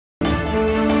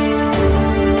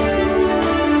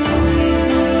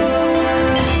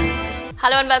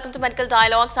Hello and welcome to Medical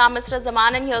Dialogues. I'm Mr.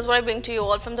 Zaman and here's what I bring to you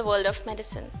all from the world of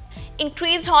medicine.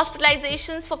 Increased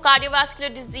hospitalizations for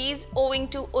cardiovascular disease owing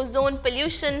to ozone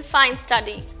pollution, find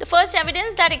study. The first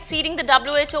evidence that exceeding the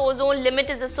WHO ozone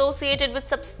limit is associated with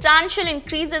substantial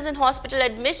increases in hospital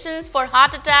admissions for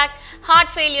heart attack,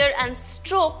 heart failure and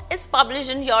stroke is published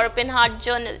in European Heart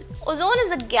Journal. Ozone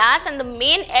is a gas and the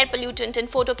main air pollutant in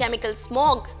photochemical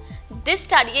smog. This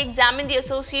study examined the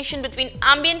association between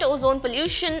ambient ozone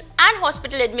pollution and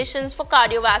hospital admissions for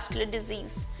cardiovascular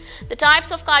disease. The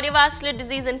types of cardiovascular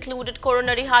disease included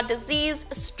coronary heart disease,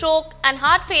 stroke and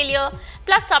heart failure,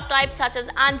 plus subtypes such as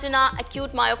angina,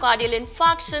 acute myocardial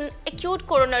infarction, acute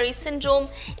coronary syndrome,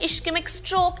 ischemic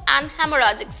stroke and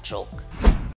hemorrhagic stroke.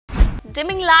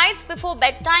 Dimming lights before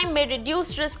bedtime may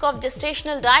reduce risk of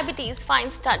gestational diabetes, find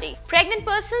study. Pregnant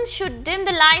persons should dim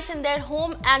the lights in their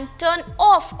home and turn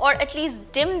off or at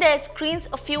least dim their screens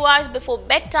a few hours before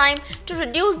bedtime to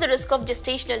reduce the risk of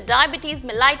gestational diabetes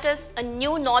mellitus, a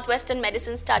new Northwestern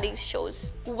medicine study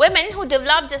shows. Women who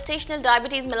developed gestational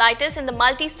diabetes mellitus in the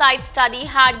multi-site study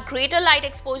had greater light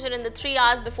exposure in the 3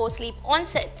 hours before sleep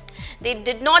onset. They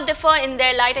did not differ in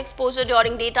their light exposure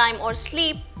during daytime or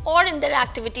sleep, or in their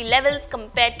activity levels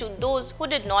compared to those who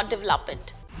did not develop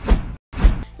it.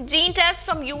 Gene tests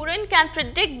from urine can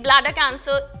predict bladder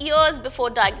cancer years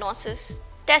before diagnosis.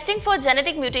 Testing for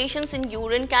genetic mutations in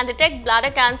urine can detect bladder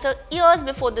cancer years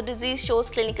before the disease shows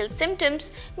clinical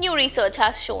symptoms, new research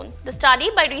has shown. The study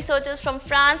by researchers from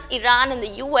France, Iran and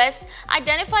the US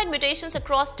identified mutations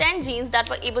across 10 genes that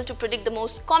were able to predict the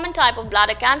most common type of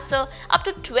bladder cancer up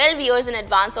to 12 years in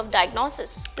advance of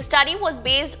diagnosis. The study was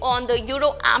based on the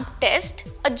EuroAMP test,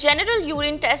 a general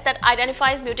urine test that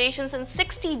identifies mutations in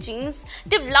 60 genes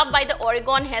developed by the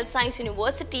Oregon Health Science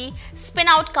University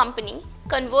spin-out company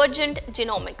Convergent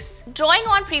Genomics. Drawing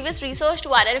on previous research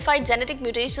to identify genetic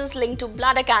mutations linked to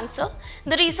bladder cancer,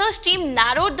 the research team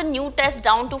narrowed the new test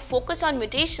down to focus on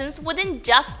mutations within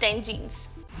just 10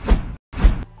 genes.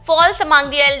 Falls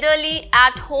among the elderly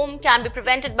at home can be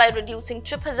prevented by reducing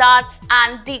trip hazards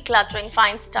and decluttering,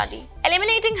 find study.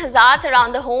 Eliminating hazards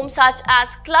around the home such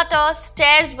as clutter,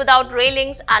 stairs without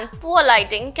railings and poor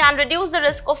lighting can reduce the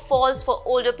risk of falls for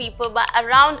older people by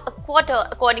around a quarter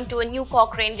according to a new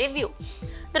Cochrane review.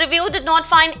 The review did not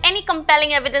find any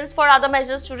compelling evidence for other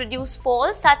measures to reduce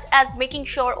falls, such as making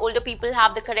sure older people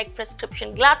have the correct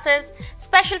prescription glasses,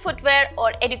 special footwear,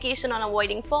 or education on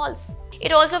avoiding falls.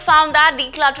 It also found that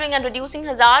decluttering and reducing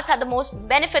hazards had the most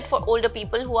benefit for older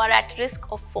people who are at risk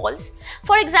of falls.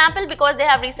 For example, because they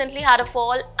have recently had a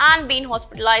fall and been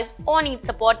hospitalized or need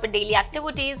support with daily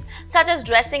activities such as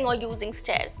dressing or using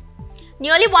stairs.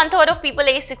 Nearly 1/3 of people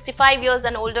aged 65 years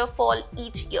and older fall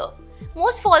each year.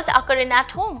 Most falls occur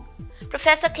at home.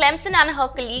 Professor Clemson and her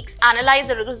colleagues analyzed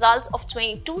the results of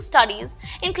 22 studies,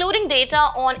 including data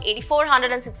on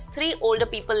 8,463 older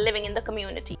people living in the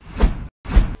community.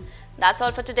 That's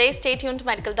all for today. Stay tuned to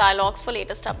Medical Dialogues for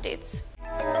latest updates.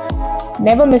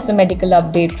 Never miss a medical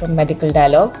update from Medical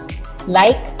Dialogues.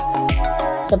 Like,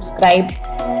 subscribe,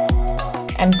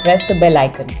 and press the bell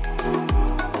icon.